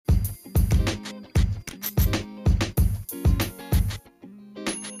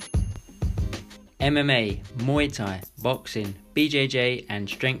MMA, Muay Thai, boxing, BJJ, and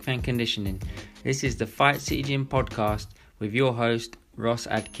strength and conditioning. This is the Fight City Gym podcast with your host, Ross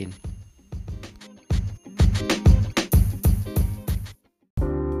Adkin.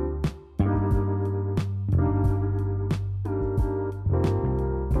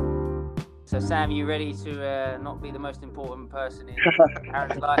 So Sam, you ready to not be the most important person in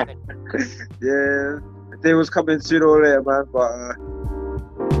Aaron's life? Yeah, the day was coming sooner or later, man, but...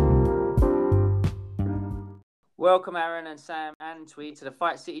 Welcome Aaron and Sam and Tweed to the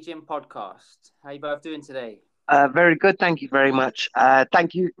Fight City Gym podcast. How are you both doing today? Very good, thank you very much.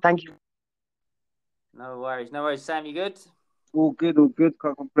 Thank you. No worries. Sam, you good? All good,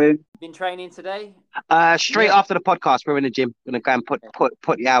 can't complain. Been training today? Straight after the podcast, we're in the gym. Gonna go and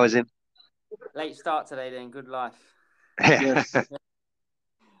put the hours in. Late start today then, good life. Yes.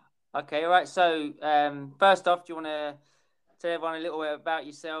 Okay, all right. So first off, do you want to tell everyone a little bit about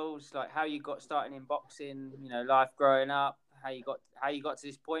yourselves, like how you got started in boxing, life growing up, how you got to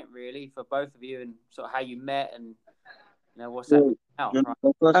this point really for both of you, and sort of how you met and what's that about?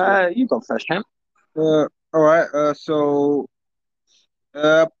 Right? You go first, champ. All right. So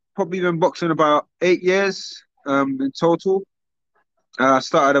probably been boxing about 8 years in total. I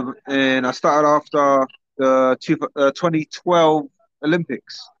started after the 2012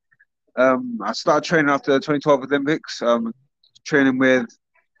 Olympics. I started training after the 2012 Olympics. Training with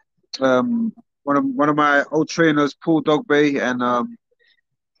one of my old trainers, Paul Dogbay, and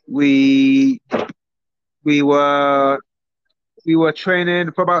we were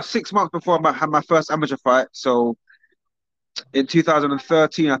training for about 6 months before I had my first amateur fight. So in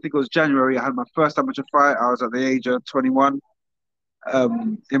 2013, I think it was January, I had my first amateur fight. I was at the age of 21.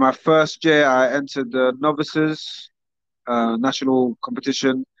 In my first year, I entered the novices national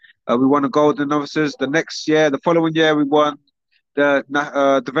competition. We won a gold in novices. The following year, we won the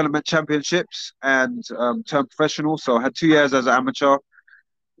development championships and turned professional. So I had 2 years as an amateur,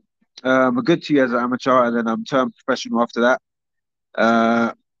 a good 2 years as an amateur, and then turned professional after that.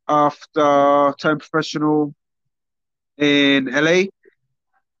 After turning professional in LA,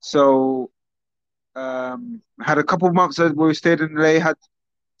 so had a couple of months where we stayed in LA, had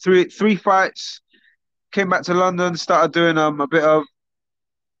three fights, came back to London, started doing a bit of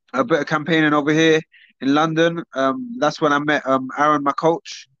campaigning over here in London. That's when I met Aaron, my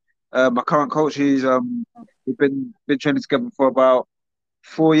coach, my current coach. We've been training together for about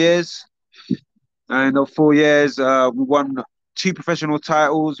 4 years. And in those 4 years, we won 2 professional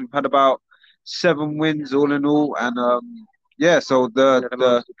titles. We've had about 7 wins all in all, and so the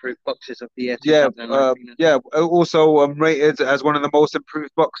most improved boxers of the year. Also rated as one of the most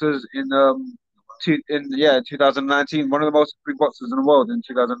improved boxers in 2019. One of the most improved boxers in the world in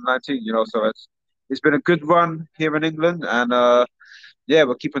 2019. So it's been a good run here in England, and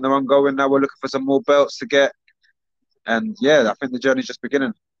we're keeping the run going. Now we're looking for some more belts to get, and I think the journey's just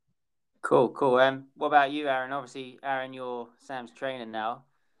beginning. Cool. What about you, Aaron? Obviously, Aaron, you're Sam's trainer now.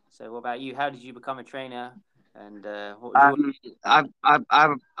 So, what about you? How did you become a trainer? And what was I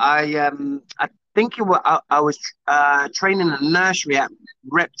think I was training in a nursery at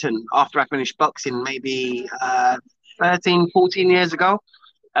Repton after I finished boxing, maybe 13, 14 years ago.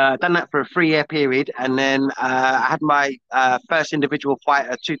 Done that for a 3-year period, and then I had my first individual fight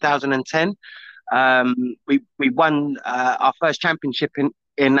in 2010. We won our first championship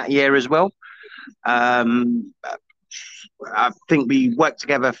in that year as well. I think we worked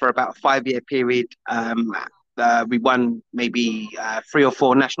together for about a 5-year period. We won maybe 3 or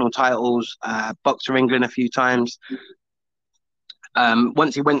 4 national titles, Boxer England a few times.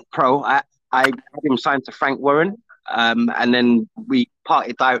 Once he went pro, I had him signed to Frank Warren, and then we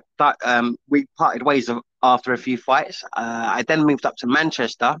parted ways after a few fights. I then moved up to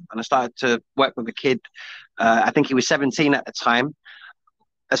Manchester, and I started to work with a kid. I think he was 17 at the time.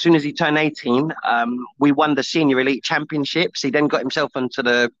 As soon as he turned 18, we won the Senior Elite Championships. He then got himself into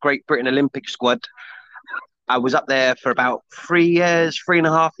the Great Britain Olympic squad. I was up there for about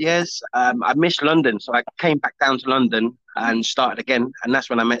 3.5 years. I missed London, so I came back down to London and started again. And that's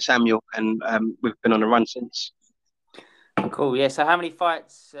when I met Samuel, and we've been on a run since. Cool. Yeah. So how many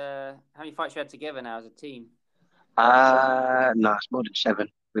fights you had together now as a team? No, it's more than 7.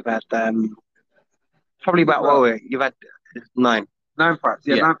 We've had probably about you've had 9. 9 fights.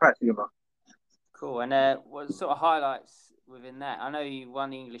 Yeah, 9 fights together. Cool. And what sort of highlights within that? I know you won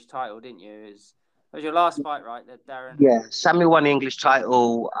the English title, didn't you? It was your last fight, right? That Darren. Yeah, Samuel won the English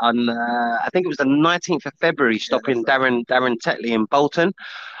title on I think it was the 19th of February, stopping Darren Tetley in Bolton.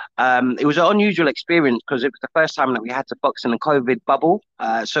 It was an unusual experience because it was the first time that we had to box in a COVID bubble.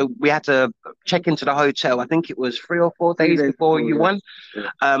 So we had to check into the hotel. I think it was 3 or 4 days 3 days before before, you yeah.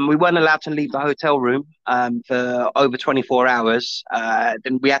 won. We weren't allowed to leave the hotel room for over 24 hours.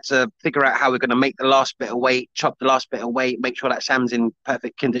 Then we had to figure out how we're going to make the last bit of weight, chop the last bit of weight, make sure that Sam's in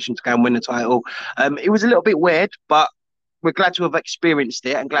perfect condition to go and win the title. It was a little bit weird, but we're glad to have experienced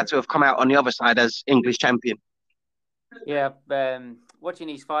it and glad to have come out on the other side as English champion. Yeah, watching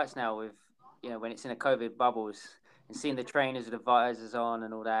these fights now with, when it's in a COVID bubbles and seeing the trainers with the visors on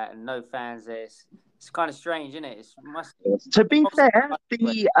and all that and no fans there, it's kind of strange, isn't it? To be fair,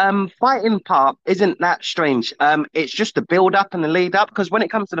 the fighting part isn't that strange. It's just the build up and the lead up because when it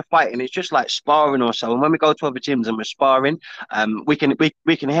comes to the fighting, it's just like sparring or so. And when we go to other gyms and we're sparring, we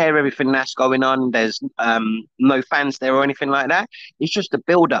can hear everything that's going on. There's no fans there or anything like that. It's just the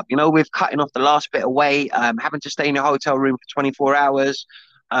build up, with cutting off the last bit of weight, having to stay in a hotel room for 24 hours,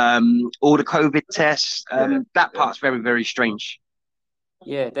 all the COVID tests. That part's very, very strange.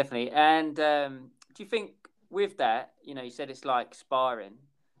 Yeah, definitely. And do you think with that, you said it's like sparring.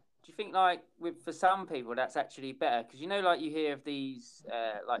 Do you think like for some people that's actually better? Because like you hear of these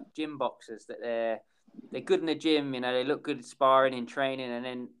like gym boxers that they're good in the gym, they look good at sparring and training, and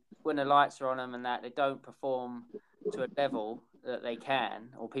then when the lights are on them and that they don't perform to a level that they can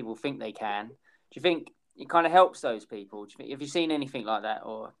or people think they can. Do you think it kind of helps those people? Have you seen anything like that?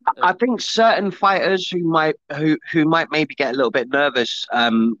 Or I think certain fighters who might maybe get a little bit nervous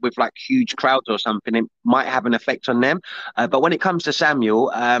with like huge crowds or something, it might have an effect on them. But when it comes to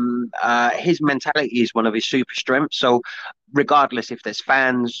Samuel, his mentality is one of his super strengths. So regardless if there's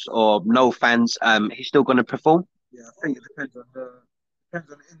fans or no fans, he's still going to perform. Yeah, I think it depends on the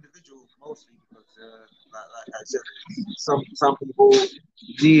individual mostly because, like I said, some people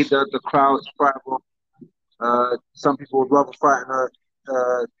need the crowd to fight more. Some people would rather fight in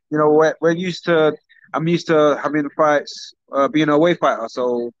a, we're used to. I'm used to having fights, being a away fighter.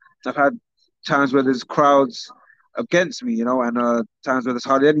 So I've had times where there's crowds against me, and times where there's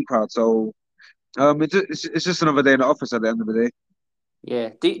hardly any crowd. So it's just another day in the office at the end of the day. Yeah.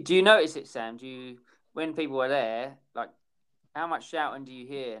 Do you notice it, Sam? When people are there, like how much shouting do you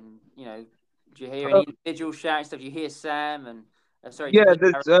hear? And do you hear any individual shouting stuff? Do you hear Sam and sorry? Do you Yeah,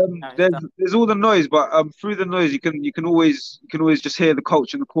 hear there's Aaron shouting stuff? there's all the noise, but through the noise you can always just hear the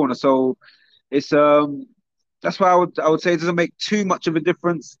coach in the corner. So it's that's why I would say it doesn't make too much of a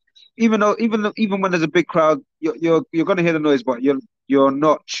difference. Even when there's a big crowd, you're gonna hear the noise, but you're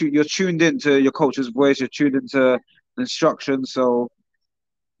not you're tuned into your coach's voice. You're tuned into the instructions, so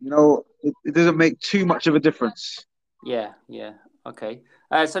it doesn't make too much of a difference. Yeah. Okay.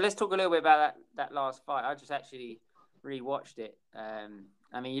 So let's talk a little bit about that last fight. I just actually rewatched it.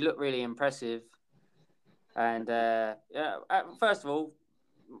 I mean, you look really impressive. And first of all,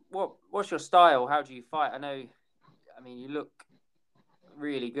 what's your style? How do you fight? I mean, you look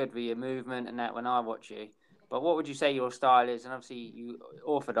really good with your movement and that when I watch you. But what would you say your style is? And obviously, you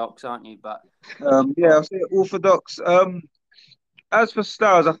orthodox, aren't you? But Yeah, I'll say orthodox. As for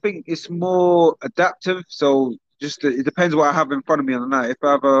styles, I think it's more adaptive. So just it depends what I have in front of me on the night. If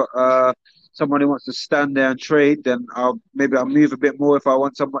I have someone who wants to stand there and trade, then I'll move a bit more.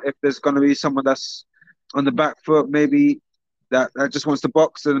 If there's going to be someone that's on the back foot, maybe that just wants to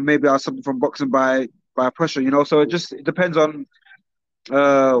box, and maybe I'll something from boxing by pressure. So it depends on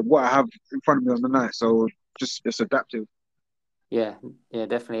what I have in front of me on the night. So just adaptive. yeah,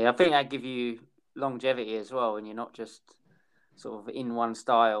 definitely. I think that give you longevity as well, and you're not just sort of in one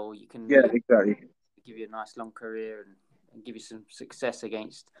style. You can Yeah, exactly. give you a nice long career and give you some success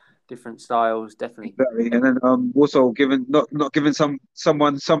against different styles. Definitely. Exactly, and then also giving not giving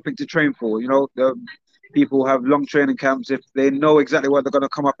someone something to train for. People have long training camps. If they know exactly what they're going to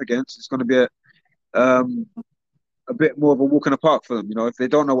come up against, it's going to be a bit more of a walk in the park for them. If they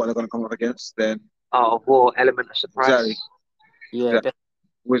don't know what they're going to come up against, then War element of surprise. exactly, Yeah.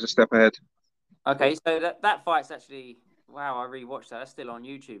 always a step ahead. Okay, so that fight's actually wow. I rewatched that. That's still on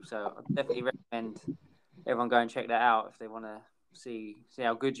YouTube, so I definitely recommend everyone go and check that out if they want to see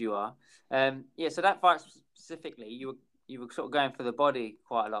how good you are. Yeah. So that fight specifically, you were sort of going for the body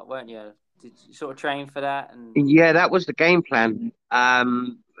quite a lot, weren't you? Did you sort of train for that? And Yeah, that was the game plan.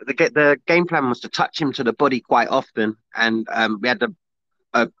 The game plan was to touch him to the body quite often, and we had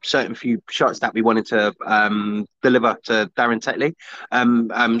a certain few shots that we wanted to deliver to Darren Tetley.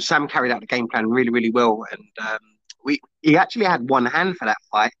 Sam carried out the game plan really, really well, and he actually had one hand for that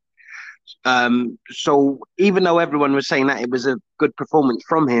fight. So even though everyone was saying that it was a good performance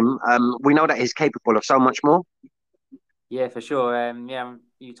from him, we know that he's capable of so much more. yeah, for sure. Yeah,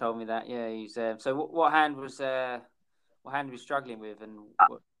 you told me that. Yeah, he's so what hand was struggling with, and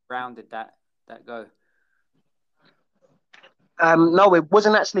round did that go? No, it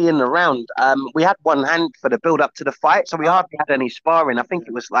wasn't actually in the round. We had one hand for the build up to the fight, so we hardly had any sparring. I think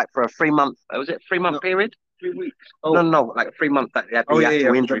it was like for a 3 month. Was it 3 month period? 3 weeks. No, like 3 months that they had the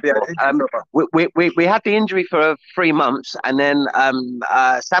actual injury Yeah, for. We had the injury for 3 months, and then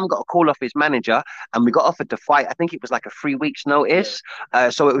Sam got a call off his manager, and we got offered the fight. I think it was like a 3 weeks notice.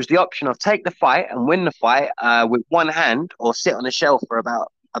 So it was the option of take the fight and win the fight with one hand, or sit on the shelf for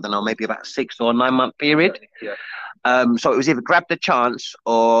about, I don't know, maybe about 6 or 9 month period. Yeah. So it was either grab the chance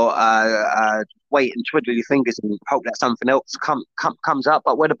or wait and twiddle your fingers and hope that something else comes up.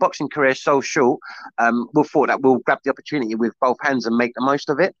 But where the boxing career is so short, we thought that we'll grab the opportunity with both hands and make the most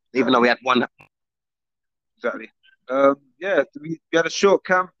of it, even though we had one. Exactly. We had a short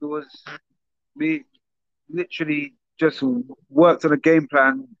camp. We literally just worked on a game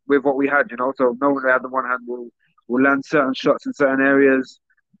plan with what we had, So knowing we had the one hand, we'll land certain shots in certain areas.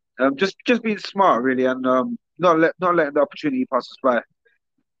 Just being smart, really, and not letting the opportunity pass us by.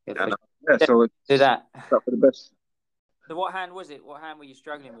 So it's do that for the best. So what hand was it? What hand were you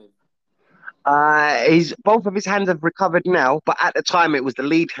struggling with? Both of his hands have recovered now, but at the time it was the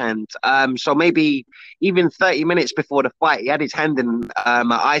lead hand. So maybe even 30 minutes before the fight, he had his hand in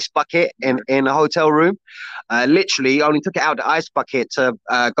an ice bucket in a hotel room. Literally, only took it out of the ice bucket to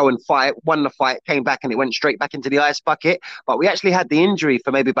go and fight. Won the fight, came back, and it went straight back into the ice bucket. But we actually had the injury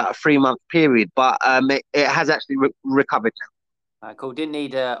for maybe about a 3 month period, but it has actually recovered now. Cool. Didn't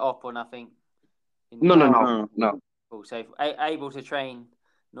need op or nothing. No. Cool. So able to train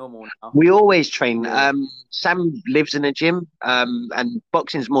normal now. We always train. Sam lives in a gym, and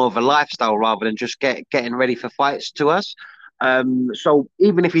boxing's more of a lifestyle rather than just getting ready for fights to us. So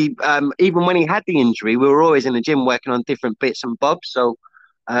even even when he had the injury, we were always in the gym working on different bits and bobs. So,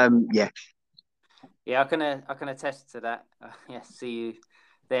 yeah. Yeah, I can attest to that. See you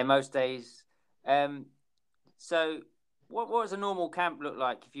there most days. So what does a normal camp look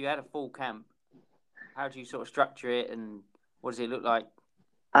like? If you had a full camp, how do you sort of structure it, and what does it look like?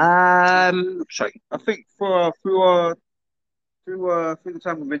 Sorry. I think through the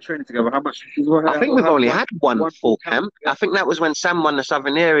time we've been training together, how much? I think we've only had one full camp. I think that was when Sam won the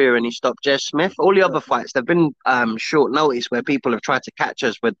Southern Area and he stopped Jez Smith. All the other fights, they've been short notice where people have tried to catch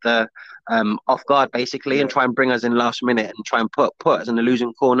us with the off guard basically and try and bring us in last minute and try and put us in the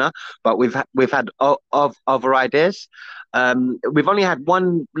losing corner. But we've had other ideas. We've only had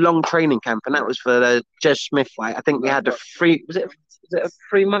one long training camp, and that was for the Jez Smith fight. I think we had was it a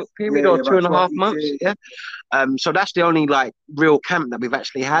 3 month period or 2.5 months? Yeah. So that's the only like real camp that we've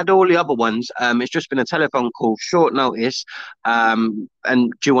actually had. All the other ones, it's just been a telephone call, short notice. And do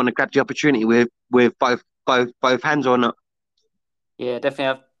you want to grab the opportunity with both hands or not? Yeah,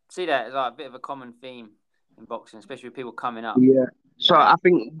 definitely. I see that as like a bit of a common theme in boxing, especially with people coming up. Yeah. So I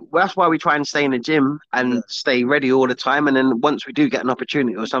think that's why we try and stay in the gym and stay ready all the time. And then once we do get an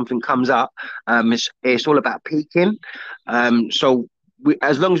opportunity or something comes up, it's all about peaking. So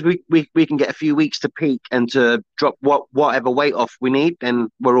as long as we can get a few weeks to peak and to drop whatever weight off we need, then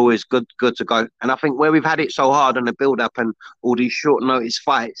we're always good to go. And I think where we've had it so hard on the build up and all these short notice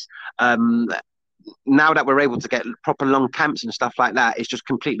fights, now that we're able to get proper long camps and stuff like that, it's just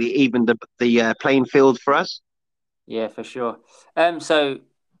completely evened the playing field for us. Yeah, for sure. So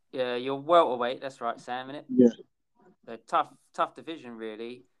you're welterweight, that's right, Sam, isn't it? Yeah. So tough division,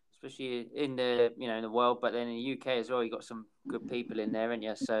 really, especially in the in the world, but then in the UK as well. You got some good people in there, haven't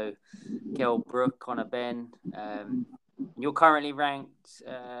you? So Kell Brook, Conor Benn. You're currently ranked.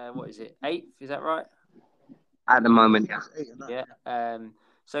 What is it? 8th? Is that right? At the moment, yeah. Yeah.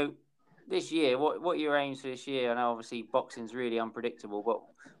 So this year, what are your aims for this year? I know obviously boxing's really unpredictable, but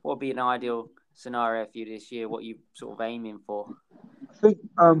what would be an ideal scenario for you this year? What are you sort of aiming for? I think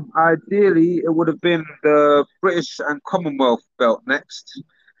ideally it would have been the British and Commonwealth belt next.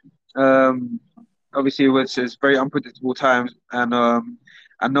 Obviously it's very unpredictable times, and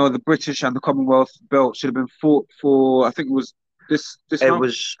I know the British and the Commonwealth belt should have been fought for. I think it was this it month?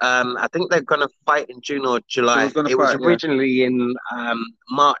 Was I think they're gonna fight in June or July. It was originally in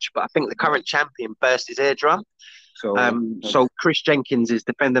March, but I think the current champion burst his eardrum. So Chris Jenkins is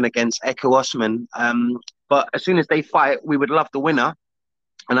defending against Echo Osman. But as soon as they fight, we would love the winner.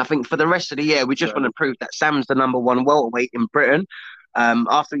 And I think for the rest of the year, we just want to prove that Sam's the #1 welterweight in Britain.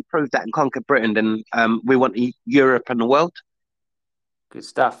 After we prove that and conquer Britain, then we want Europe and the world. Good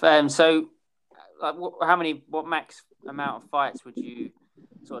stuff. So, like, what max amount of fights would you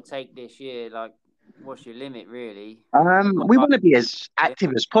sort of take this year? Like, what's your limit, really? We want to be as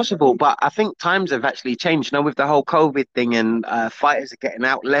active as possible, but I think times have actually changed now with the whole COVID thing, and fighters are getting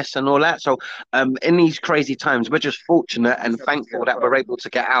out less and all that. So, in these crazy times, we're just fortunate and thankful that we're able to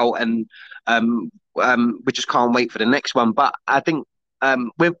get out, and we just can't wait for the next one. But I think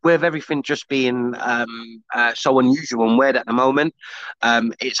with everything just being so unusual and weird at the moment,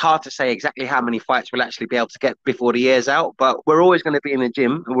 it's hard to say exactly how many fights we'll actually be able to get before the year's out. But we're always going to be in the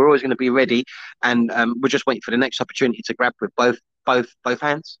gym, and we're always going to be ready, and we're just waiting for the next opportunity to grab with both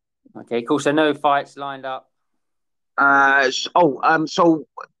hands. Okay, cool. So no fights lined up. So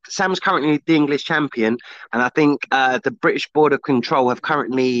Sam's currently the English champion, and I think the British Board of Control have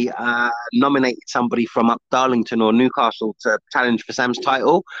currently nominated somebody from up Darlington or Newcastle to challenge for Sam's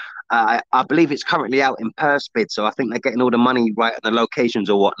title. I believe it's currently out in purse bid, so I think they're getting all the money right and the locations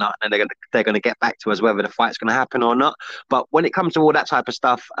or whatnot, and they're gonna get back to us whether the fight's gonna happen or not. But when it comes to all that type of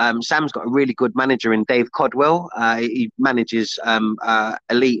stuff, Sam's got a really good manager in Dave Codwell. He manages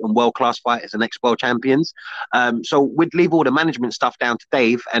elite and world class fighters and ex-world champions. So we'd leave all the management stuff down to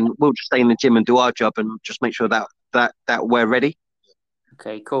Dave, and we'll just stay in the gym and do our job and just make sure that we're ready.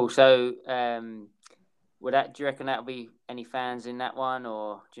 Okay, cool. So do you reckon that'll be any fans in that one,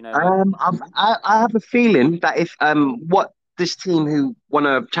 or do you know? I have a feeling that if what this team who want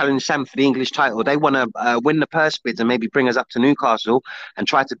to challenge Sam for the English title, they want to win the purse bids and maybe bring us up to Newcastle and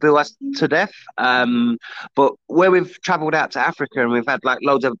try to bill us to death. But where we've travelled out to Africa and we've had like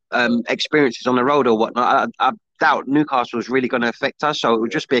loads of experiences on the road or whatnot, I doubt Newcastle is really going to affect us. So it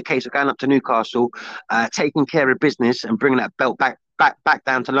would just be a case of going up to Newcastle, taking care of business, and bringing that belt back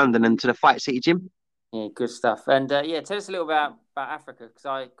down to London and to the Fight City gym. Yeah, good stuff. And tell us a little about Africa, because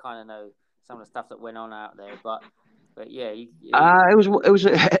I kind of know some of the stuff that went on out there, but yeah, it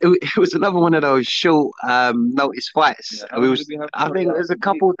was another one of those short notice fights. Yeah, I think it was a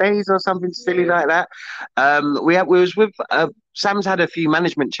couple of days or something silly like that. We was with Sam's had a few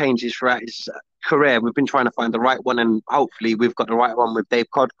management changes throughout his career. We've been trying to find the right one, and hopefully we've got the right one with Dave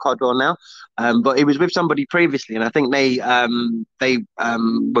Codwell now. But he was with somebody previously, and I think they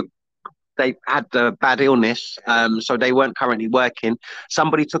had a bad illness, so they weren't currently working.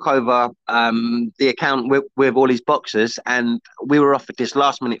 Somebody took over the account with all his boxers, and we were offered this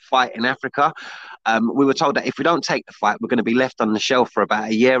last-minute fight in Africa. We were told that if we don't take the fight, we're going to be left on the shelf for about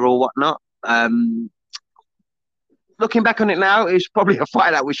a year or whatnot. Looking back on it now, it's probably a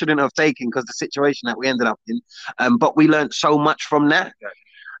fight that we shouldn't have taken because the situation that we ended up in. But we learned so much from that.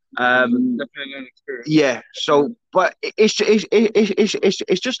 Yeah, so but it's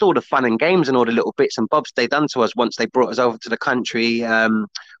just all the fun and games and all the little bits and bobs they done to us once they brought us over to the country.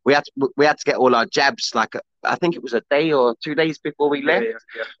 We had to get all our jabs, like I think it was a day or 2 days before we left.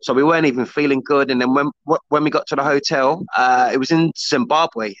 Yeah. So we weren't even feeling good. And then when we got to the hotel, it was in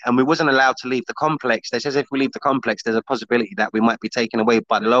Zimbabwe, and we wasn't allowed to leave the complex. They says if we leave the complex, there's a possibility that we might be taken away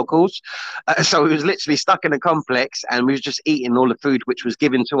by the locals. So we was literally stuck in the complex, and we was just eating all the food which was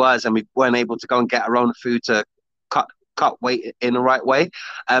given to us, and we weren't able to go and get our own food to cut weight in the right way.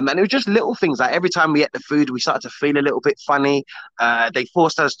 And it was just little things, like every time we ate the food, we started to feel a little bit funny. They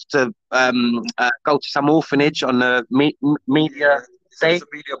forced us to go to some orphanage on the media day.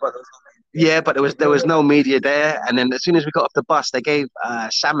 Yeah, but there was no media there. And then as soon as we got off the bus, they gave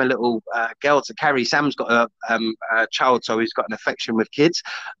Sam a little girl to carry. Sam's got a child, so he's got an affection with kids.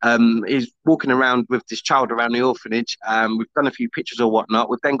 He's walking around with this child around the orphanage. We've done a few pictures or whatnot.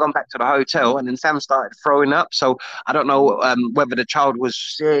 We've then gone back to the hotel, and then Sam started throwing up. So I don't know whether the child was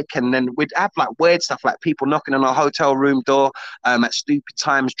sick. And then we'd have like weird stuff, like people knocking on our hotel room door at stupid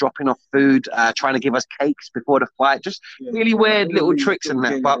times, dropping off food, trying to give us cakes before the fight. Just really weird little tricks and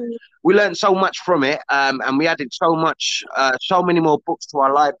that. But we learned so much from it, and we added so many more books to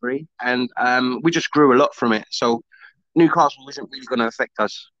our library, and we just grew a lot from it. So Newcastle isn't really going to affect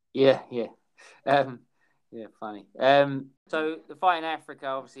us. Yeah. Funny. So the fight in Africa,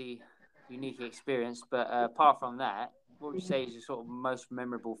 obviously, unique experience, but apart from that, what would you say is your sort of most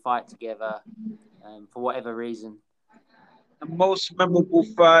memorable fight together, for whatever reason? The most memorable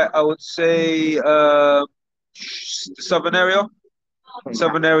fight, I would say, the Southern area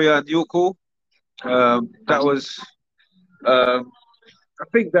and York. That was, I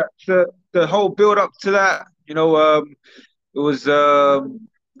think that the whole build up to that, it was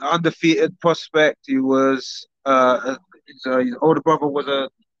undefeated prospect. He was his older brother was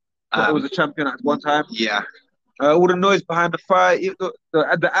a champion at one time. Yeah. All the noise behind the fight,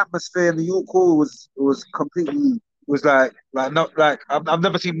 the atmosphere in the York Hall was completely I've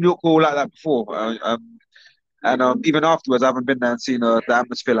never seen York Hall like that before. And even afterwards, I haven't been there and seen the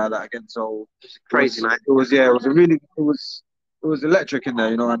atmosphere like that again. So crazy night. It was electric in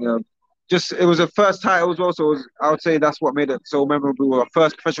there, and just it was a first title as well. So I would say that's what made it so memorable. Our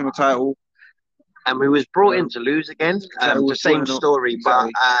first professional title. And we was brought in to lose again. The same story,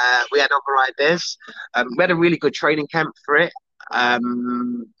 exactly. But we had other ideas. We had a really good training camp for it.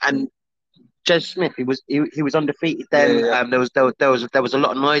 And Jez Smith, he was undefeated then. Yeah. There was a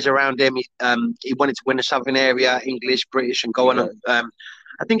lot of noise around him. He wanted to win the Southern area, English, British, and go on. I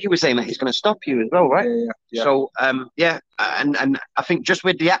think he was saying that he's going to stop you as well, right? Yeah. So and I think just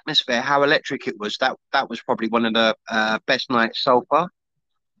with the atmosphere, how electric it was, that was probably one of the best nights so far.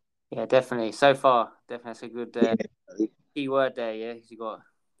 Yeah, definitely. So far, definitely that's a good key word there. Yeah, you got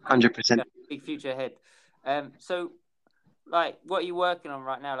 100% big future ahead. So, like, what are you working on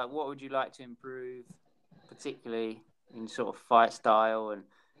right now? Like, what would you like to improve, particularly in sort of fight style and?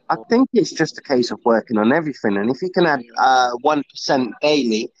 I think it's just a case of working on everything, and if you can add 1%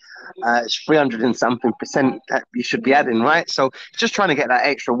 daily, it's 300 and something percent that you should be adding, right? So just trying to get that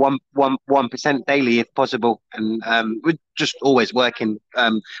extra 1% daily if possible, and we're just always working.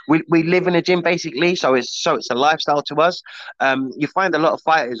 We live in a gym basically, so it's a lifestyle to us. You find a lot of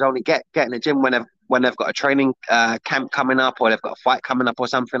fighters only get in the gym when they've got a training camp coming up or they've got a fight coming up or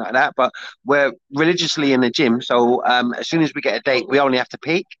something like that. But we're religiously in the gym, so as soon as we get a date, we only have to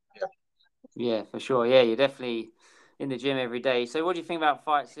peak. Yeah, for sure. Yeah, you're definitely in the gym every day. So what do you think about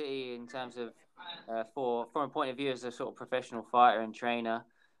Fight City in terms of from a point of view as a sort of professional fighter and trainer,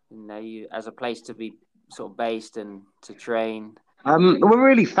 you as a place to be sort of based and to train? We're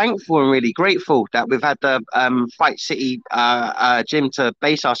really thankful and really grateful that we've had the Fight City gym to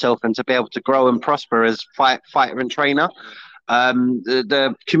base ourselves and to be able to grow and prosper as fighter and trainer.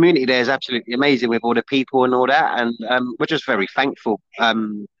 The community there is absolutely amazing with all the people and all that, and we're just very thankful.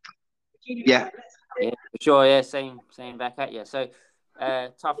 Yeah, for sure. Yeah, same back at you. So,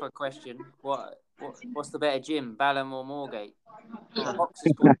 tougher question: what's the better gym, Balham or Moorgate? The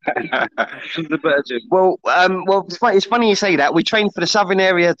better gym. Well, it's funny you say that. We trained for the Southern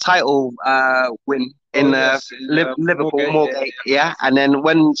Area title win in Liverpool, Moorgate, yeah. And then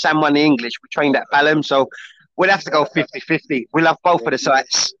when Sam won the English, we trained at Balham. So we'd have to go 50-50. We love both of the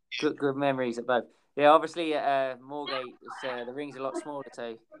sites. Good memories at both. Yeah, obviously Moorgate, the ring's a lot smaller,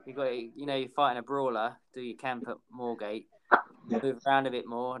 so you're fighting a brawler, do your camp at Moorgate, move around a bit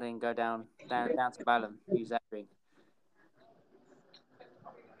more, then go down to Balham, use that ring.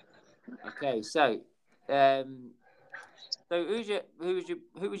 Okay, so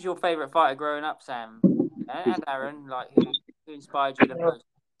who was your favourite fighter growing up, Sam and Aaron? Like who inspired you the most?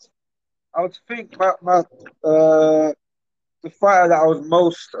 I would think the fighter that I was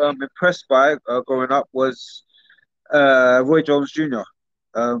most impressed by growing up was Roy Jones Jr.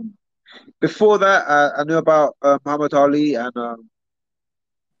 Before that, I knew about Muhammad Ali, and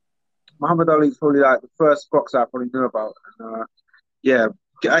Muhammad Ali is probably like the first boxer I probably knew about. And,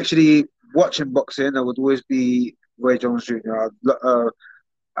 actually watching boxing, I would always be Roy Jones Jr.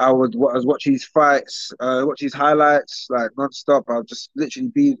 I would watch his fights, watch his highlights like non-stop. I would just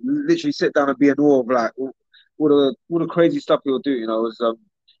literally sit down and be in awe of like all the crazy stuff he would do. It was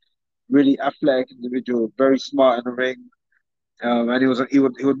really athletic individual, very smart in the ring, and he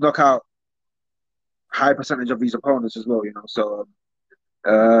would knock out high percentage of his opponents as well. So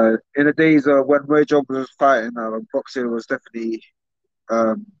in the days when Roy Jones was fighting, boxing was definitely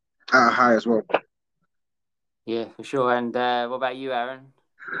at a high as well. Yeah, for sure. And what about you, Aaron?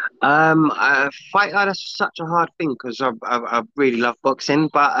 Fight that's such a hard thing because I really love boxing,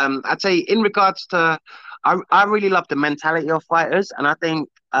 but I'd say in regards to I really love the mentality of fighters, and I think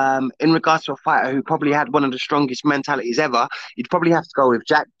in regards to a fighter who probably had one of the strongest mentalities ever, you'd probably have to go with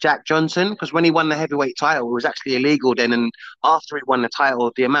Jack Johnson, because when he won the heavyweight title, it was actually illegal then, and after he won the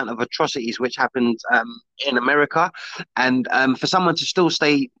title, the amount of atrocities which happened in America, and for someone to still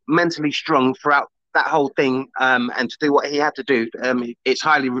stay mentally strong throughout that whole thing and to do what he had to do, it's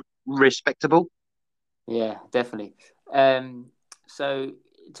highly respectable. Yeah, definitely. So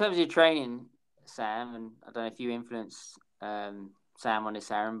in terms of your training, Sam, and I don't know if you influence Sam on this,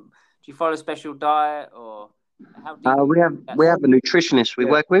 Aaron, do you follow a special diet or how do you we have a nutritionist we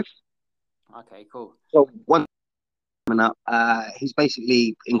work with. Okay, cool. So one coming up, he's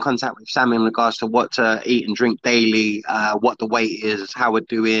basically in contact with Sam in regards to what to eat and drink daily, what the weight is, how we're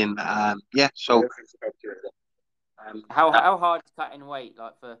doing. So how hard is cutting weight,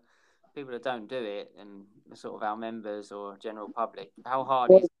 like for people that don't do it and sort of our members or general public, how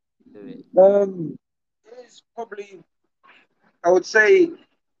hard is it to do it? It's probably, I would say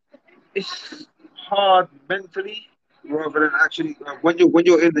it's hard mentally rather than actually when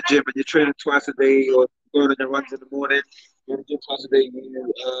you're in the gym and you're training twice a day or going on your runs in the morning, you're in the gym twice a day,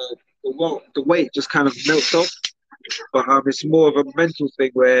 the weight just kind of melts off. but it's more of a mental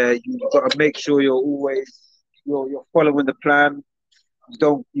thing where you've got to make sure you're following the plan.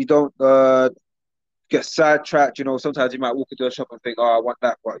 You don't get sidetracked. You know, sometimes you might walk into a shop and think, "Oh, I want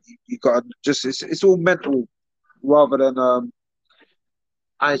that," but you got to just it's all mental rather than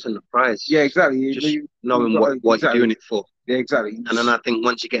Eyes on the prize. yeah, exactly. Just knowing what exactly. you're doing it for. Yeah, exactly. And then I think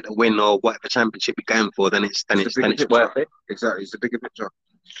once you get the win or whatever championship you're going for, then it's worth it. Exactly, it's a bigger picture.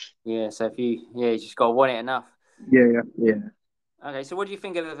 Yeah, so if you just got to want it enough. Yeah. Okay, so what do you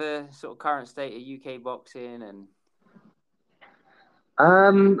think of the sort of current state of UK boxing and?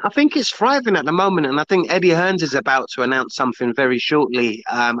 I think it's thriving at the moment, and I think Eddie Hearns is about to announce something very shortly.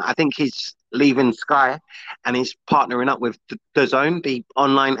 I think he's leaving Sky, and he's partnering up with DAZN, the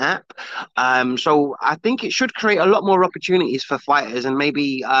online app. So I think it should create a lot more opportunities for fighters, and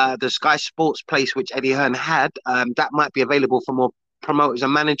maybe the Sky Sports place, which Eddie Hearn had, that might be available for more promoters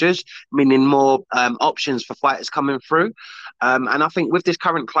and managers, meaning more options for fighters coming through. And I think with this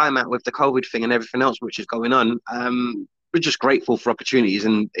current climate, with the COVID thing and everything else which is going on, we're just grateful for opportunities,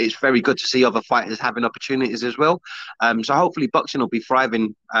 and it's very good to see other fighters having opportunities as well. So hopefully boxing will be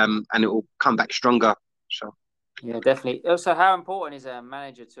thriving, and it will come back stronger. So yeah, definitely. Also, how important is a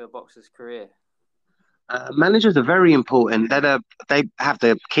manager to a boxer's career? managers are very important. They have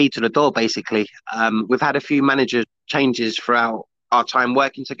the key to the door, basically. We've had a few manager changes throughout our time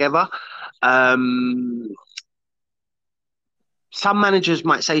working together. Some managers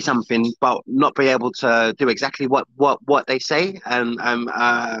might say something but not be able to do exactly what they say, and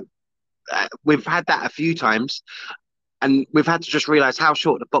we've had that a few times, and we've had to just realize how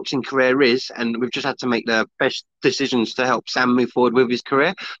short the boxing career is, and we've just had to make the best decisions to help Sam move forward with his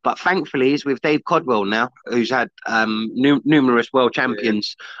career. But thankfully he's with Dave Codwell now, who's had numerous world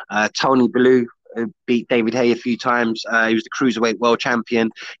champions. Tony Bellew beat David Haye a few times. He was the cruiserweight world champion.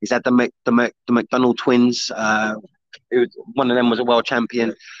 He's had the McDonald twins. One of them was a world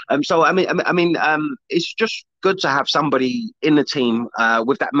champion. So I mean, it's just good to have somebody in the team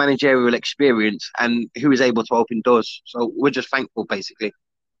with that managerial experience and who is able to open doors. So we're just thankful, basically.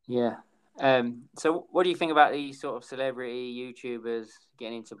 Yeah. So what do you think about these sort of celebrity YouTubers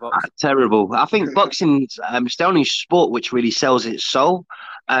getting into boxing? Terrible. I think boxing's it's the only sport which really sells its soul.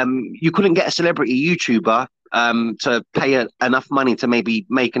 You couldn't get a celebrity YouTuber to pay enough money to maybe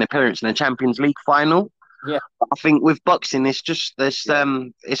make an appearance in a Champions League final. Yeah, I think with boxing, it's just it's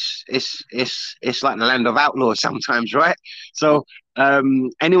like the land of outlaws sometimes, right? So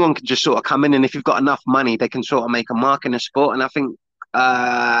anyone can just sort of come in, and if you've got enough money, they can sort of make a mark in the sport. And I think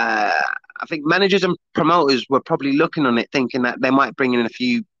managers and promoters were probably looking on it, thinking that they might bring in a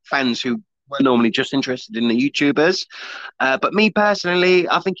few fans who were normally just interested in the YouTubers. But me personally,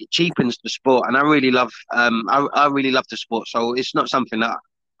 I think it cheapens the sport, and I really love I really love the sport. So it's not something that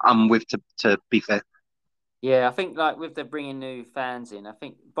I'm with, to be fair. Yeah, I think like with the bringing new fans in, I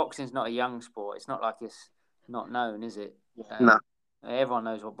think boxing's not a young sport. It's not like it's not known, is it? No. Everyone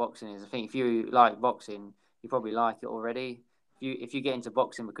knows what boxing is. I think if you like boxing, you probably like it already. If you get into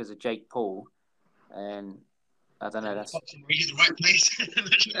boxing because of Jake Paul, and I don't know, that's boxing really the right place.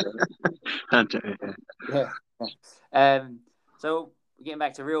 yeah. So getting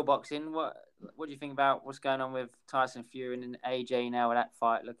back to real boxing, what do you think about what's going on with Tyson Fury and AJ now with that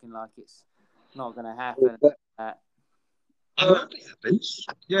fight looking like it's not going to happen? It happens.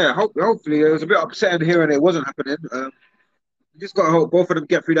 Yeah, hopefully. It was a bit upsetting hearing it wasn't happening. You just got to hope both of them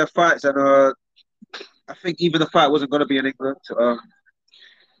get through their fights, and I think even the fight wasn't going to be in England.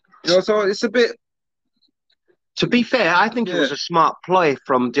 So it's a bit. To be fair, I think it was a smart ploy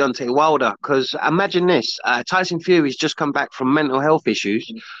from Deontay Wilder, because imagine this: Tyson Fury's just come back from mental health issues.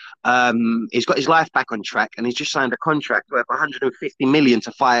 He's got his life back on track, and he's just signed a contract worth 150 million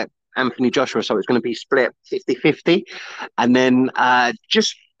to fight Anthony Joshua, so it's going to be split 50-50. And then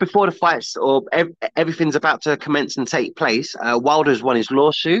just before the fights or everything's about to commence and take place, Wilder's won his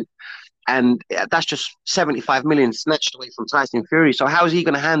lawsuit, and that's just 75 million snatched away from Tyson Fury. So how is he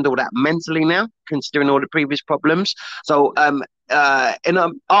going to handle that mentally now, considering all the previous problems? So in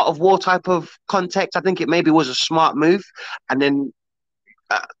an art of war type of context, I think it maybe was a smart move. And then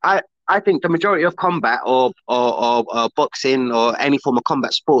I think the majority of combat or boxing or any form of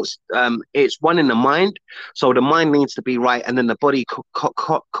combat sports, it's one in the mind. So the mind needs to be right, and then the body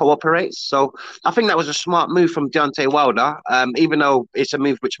cooperates. So I think that was a smart move from Deontay Wilder, even though it's a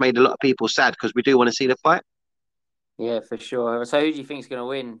move which made a lot of people sad because we do want to see the fight. Yeah, for sure. So who do you think is going to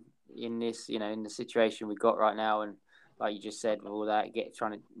win in this, in the situation we've got right now? And like you just said, with all that,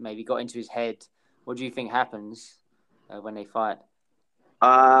 trying to maybe got into his head. What do you think happens when they fight?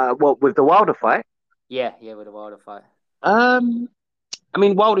 With the Wilder fight? Yeah, with the Wilder fight. I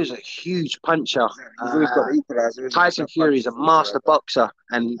mean, Wilder's a huge puncher. He's always got the equalizer. Tyson Fury is a master boxer,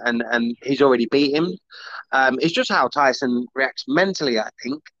 and he's already beat him. It's just how Tyson reacts mentally, I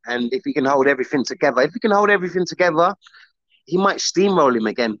think. And if he can hold everything together, he might steamroll him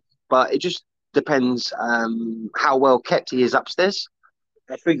again. But it just depends how well kept he is upstairs.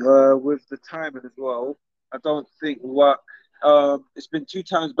 I think with the timing as well, I don't think what it's been 2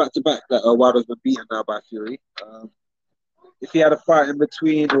 times back to back that Wilder's been beaten now by Fury. If he had a fight in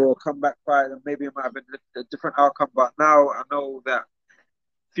between or a comeback fight, then maybe it might have been a different outcome. But now I know that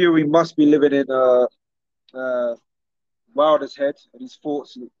Fury must be living in Wilder's head, and he's fought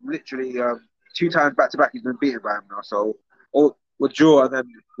literally 2 times back to back. He's been beaten by him now. So, or draw and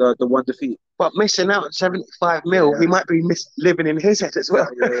then the one defeat. But missing out on 75 mil, he might be living in his head as well.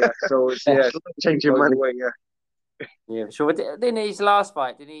 Yeah. So it's changing money. Away, Yeah, sure. Didn't his last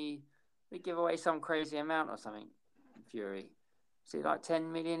fight? Did he give away some crazy amount or something? Fury, is it like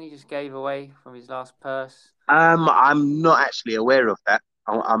 10 million he just gave away from his last purse? I'm not actually aware of that.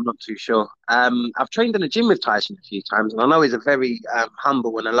 I'm not too sure. I've trained in a gym with Tyson a few times, and I know he's a very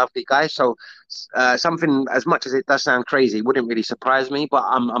humble and a lovely guy. So something, as much as it does sound crazy, wouldn't really surprise me. But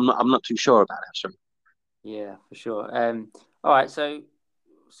I'm not too sure about that. Sorry. Yeah, for sure. All right. So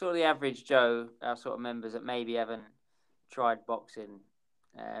sort of the average Joe, our sort of members that maybe haven't tried boxing,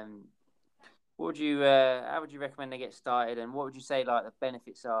 how would you recommend they get started, and what would you say like the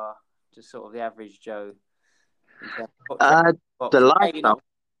benefits are to sort of the average Joe? The lifestyle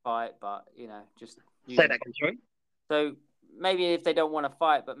fight, but just say that again, sorry. So maybe if they don't want to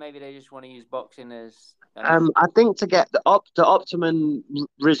fight, but maybe they just want to use boxing as. I think to get the optimum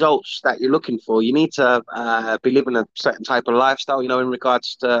results that you're looking for, you need to be living a certain type of lifestyle. In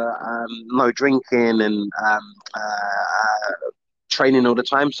regards to no drinking and training all the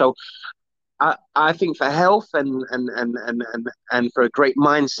time. So I think for health and for a great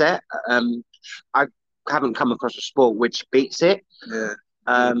mindset, I haven't come across a sport which beats it.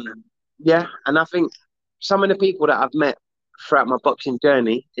 Yeah. And I think some of the people that I've met throughout my boxing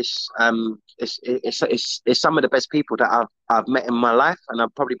journey is some of the best people that I've met in my life, and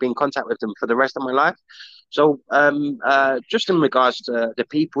I've probably been in contact with them for the rest of my life. So just in regards to the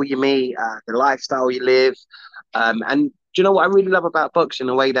people you meet, the lifestyle you live, and do you know what I really love about boxing?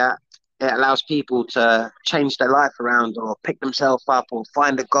 The way that it allows people to change their life around or pick themselves up or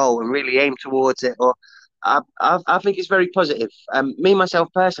find a goal and really aim towards it. Or I think it's very positive. Me, myself,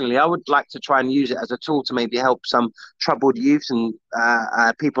 personally, I would like to try and use it as a tool to maybe help some troubled youths and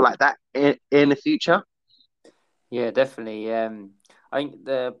people like that in the future. Yeah, definitely. I think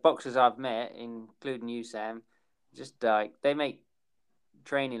the boxers I've met, including you, Sam, just like they make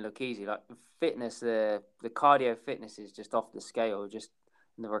training look easy. Like fitness, the cardio fitness is just off the scale. Just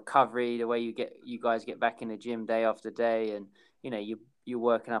the recovery, the way you guys get back in the gym day after day, and you're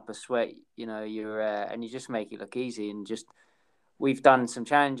working up a sweat. You're and you just make it look easy. And just we've done some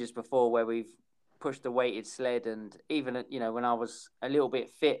challenges before where we've pushed the weighted sled, and even when I was a little bit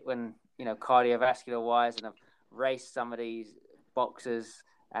fit, when cardiovascular wise, and I've raced some of these boxers,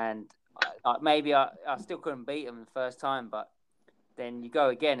 and maybe I still couldn't beat them the first time, but then you go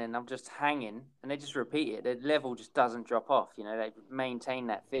again and I'm just hanging and they just repeat it. The level just doesn't drop off. They maintain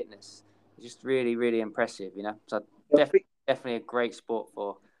that fitness. It's just really, really impressive, So definitely a great sport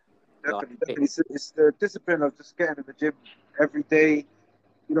for. Definitely. It's the discipline of just getting in the gym every day,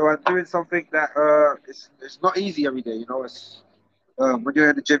 and doing something that it's not easy every day. It's when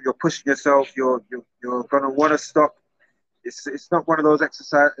you're in the gym, you're pushing yourself. You're gonna want to stop. It's not one of those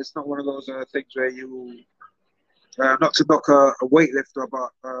exercise. It's not one of those things where you. Not to knock a weightlifter,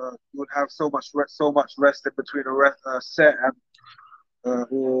 but you would have so much rest in between a set, and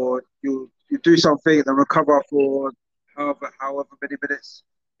or you do something and recover for however many minutes.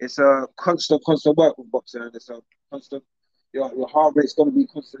 It's a constant work with boxing, and it's a constant. Your heart rate's going to be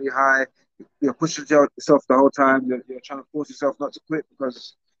constantly high. You're pushing yourself the whole time. You're trying to force yourself not to quit,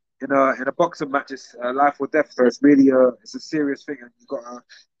 because in a boxing match, it's life or death. So it's really it's a serious thing, and you've got to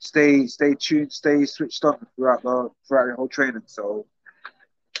stay tuned, stay switched on throughout your whole training. So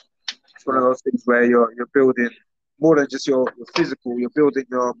it's one of those things where you're building more than just your physical. You're building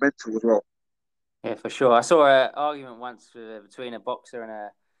your mental as well. Yeah, for sure. I saw an argument once between a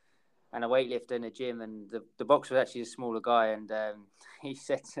boxer and a weightlifter in the gym, and the boxer was actually a smaller guy, and he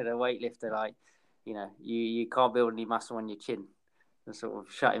said to the weightlifter, like, you can't build any muscle on your chin. And sort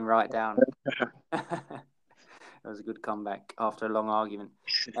of shut him right down. That was a good comeback after a long argument.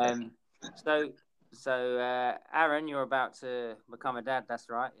 So Aaron, you're about to become a dad. That's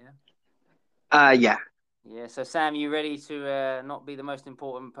right, yeah. Yeah. Yeah. So Sam, you ready to not be the most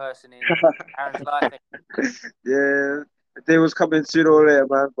important person in Aaron's life? Yeah. the day was coming sooner or later,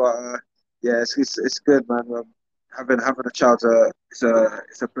 man. But yeah, it's good, man. Having a child, it's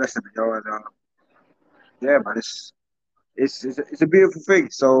a blessing, you know. And yeah, man, it's a beautiful thing.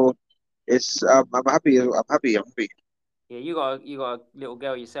 So I'm happy. I'm happy. I'm happy. Yeah, you got a little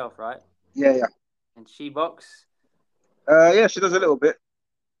girl yourself, right? Yeah, yeah. And she box. Yeah, she does a little bit.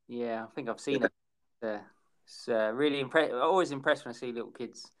 Yeah, I think I've seen it. It's really impressive. Always impressed when I see little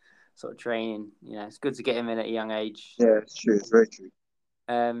kids sort of training. You know, it's good to get them in at a young age. Yeah, it's true. It's very true.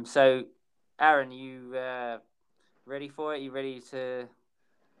 So, Aaron, you ready for it? You ready to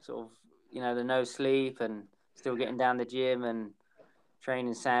sort of, the no sleep and still getting down the gym and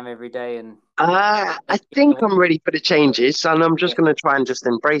training Sam every day and I think I'm ready for the changes, and I'm just going to try and just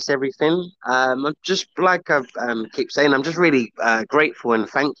embrace everything. I'm just like I keep saying, I'm just really grateful and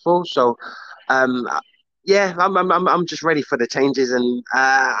thankful. So, um, yeah, I'm just ready for the changes, and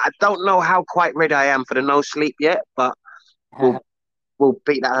I don't know how quite ready I am for the no sleep yet, but we'll we'll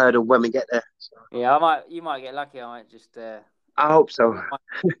beat that hurdle when we get there. So, yeah, you might get lucky. I might just I hope so.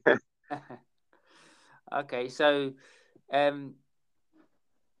 Okay, so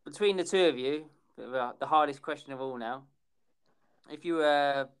between the two of you, the hardest question of all now. If you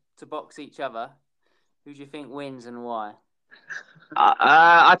were to box each other, who do you think wins and why?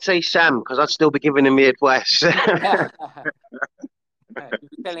 I'd say Sam because I'd still be giving him the advice. You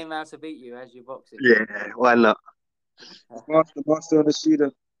be telling him how to beat you as you're boxing. Yeah, why not? The master of the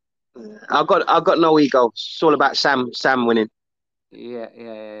student. I've got no ego. It's all about Sam winning.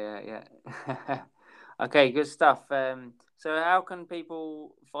 Yeah. Okay, good stuff. So how can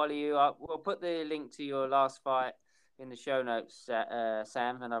people follow you? We'll put the link to your last fight in the show notes,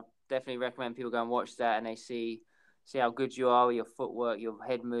 Sam, and I definitely recommend people go and watch that and they see how good you are with your footwork, your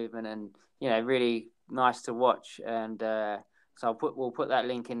head movement, and really nice to watch. And so we'll put that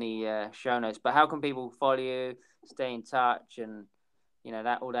link in the show notes. But how can people follow you, stay in touch, and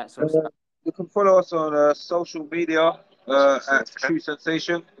that all that sort of stuff? You can follow us on social media at True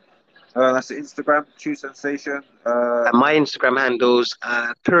Sensation. That's the Instagram, True Sensation. And my Instagram handles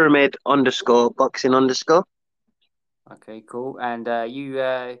pyramid _ boxing _. Okay, cool. And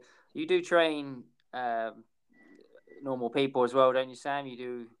you do train normal people as well, don't you, Sam? You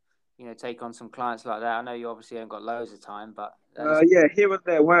do, take on some clients like that. I know you obviously haven't got loads of time, but yeah, here and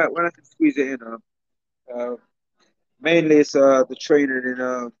there when I can squeeze it in. Mainly it's the training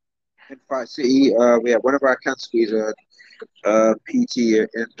in Fight City. Yeah, whenever I can squeeze a PT in,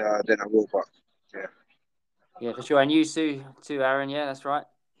 then I will. But yeah. Yeah, for sure. And you too, Aaron. Yeah, that's right.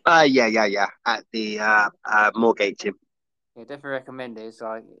 Yeah. At the Moorgate gym. Yeah, definitely recommend it. It's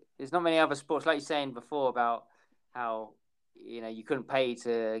like there's not many other sports, like you're saying before about how you couldn't pay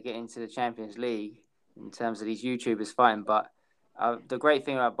to get into the Champions League in terms of these YouTubers fighting. But the great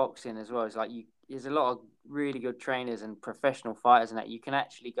thing about boxing as well is like there's a lot of really good trainers and professional fighters, and that you can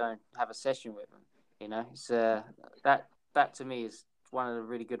actually go and have a session with them. It's that to me is one of the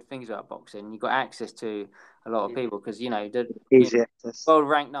really good things about boxing. You've got access to a lot of people because Easy access. world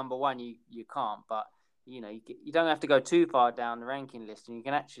ranked number one, you can't, but you don't have to go too far down the ranking list, and you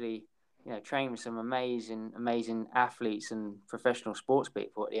can actually train with some amazing athletes and professional sports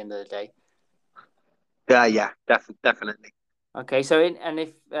people at the end of the day. Yeah, definitely. Okay, so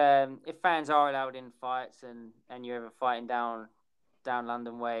if fans are allowed in fights and you're ever fighting down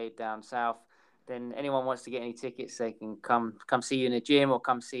London way, down south, then anyone wants to get any tickets, they can come see you in the gym or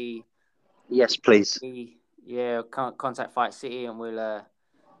come see. Yes, please. Yeah, contact Fight City and we'll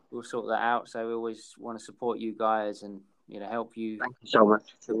sort that out. So we always want to support you guys and help you. Thank you so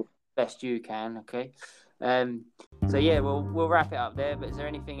much. Best you can. Okay. So yeah, we'll wrap it up there. But is there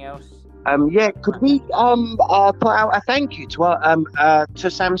anything else? Yeah, could we put out a thank you to our to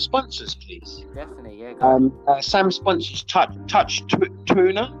Sam's sponsors, please? Definitely, yeah. Sam's sponsors, Touch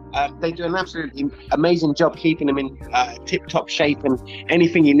Tuna. They do an absolutely amazing job keeping them in tip-top shape and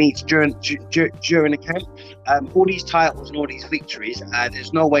anything you need during the camp. All these titles and all these victories,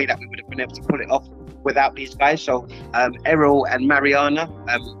 there's no way that we would have been able to pull it off without these guys. So Errol and Mariana,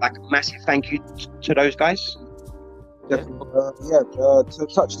 like a massive thank you to those guys. To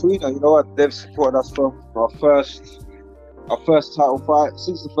Touch Tuna, you know what? They've supported us from our first title fight,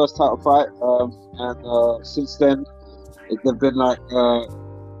 since the first title fight, and since then they've been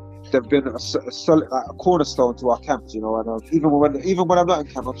a solid, like a cornerstone to our camps, And even when I'm not in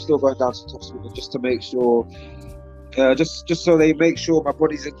camp, I'm still going down to Touch Tuna just to make sure, just so they make sure my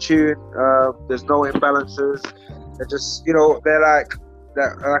body's in tune. There's no imbalances. They're just, they're like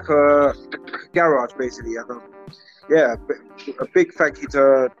a garage basically, and yeah, a big thank you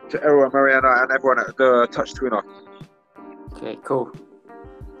to Errol and Mariana and everyone at the Touch Tuna. Okay, cool.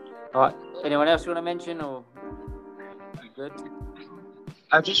 All right. Anyone else you want to mention? Or Good.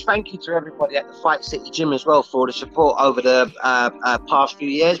 Just thank you to everybody at the Fight City Gym as well for the support over the past few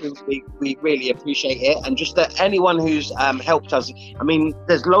years. We really appreciate it, and just anyone who's helped us. I mean,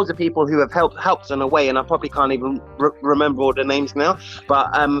 there's loads of people who have helped us in a way, and I probably can't even remember all the names now.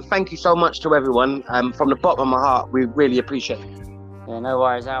 But thank you so much to everyone. From the bottom of my heart, we really appreciate it. Yeah, no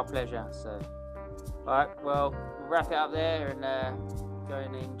worries, our pleasure. So, all right, well, we'll wrap it up there and go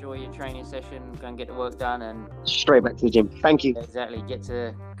and enjoy your training session. Go and get the work done and Straight back to the gym. Thank you. exactly get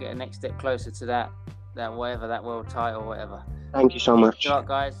a next step closer to that whatever, that world title, whatever. Thank you so much. Good luck,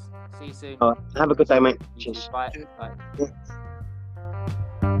 guys. See you soon. All right. Have a good day, mate. You too. Cheers. Bye. Bye.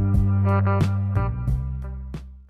 Yeah.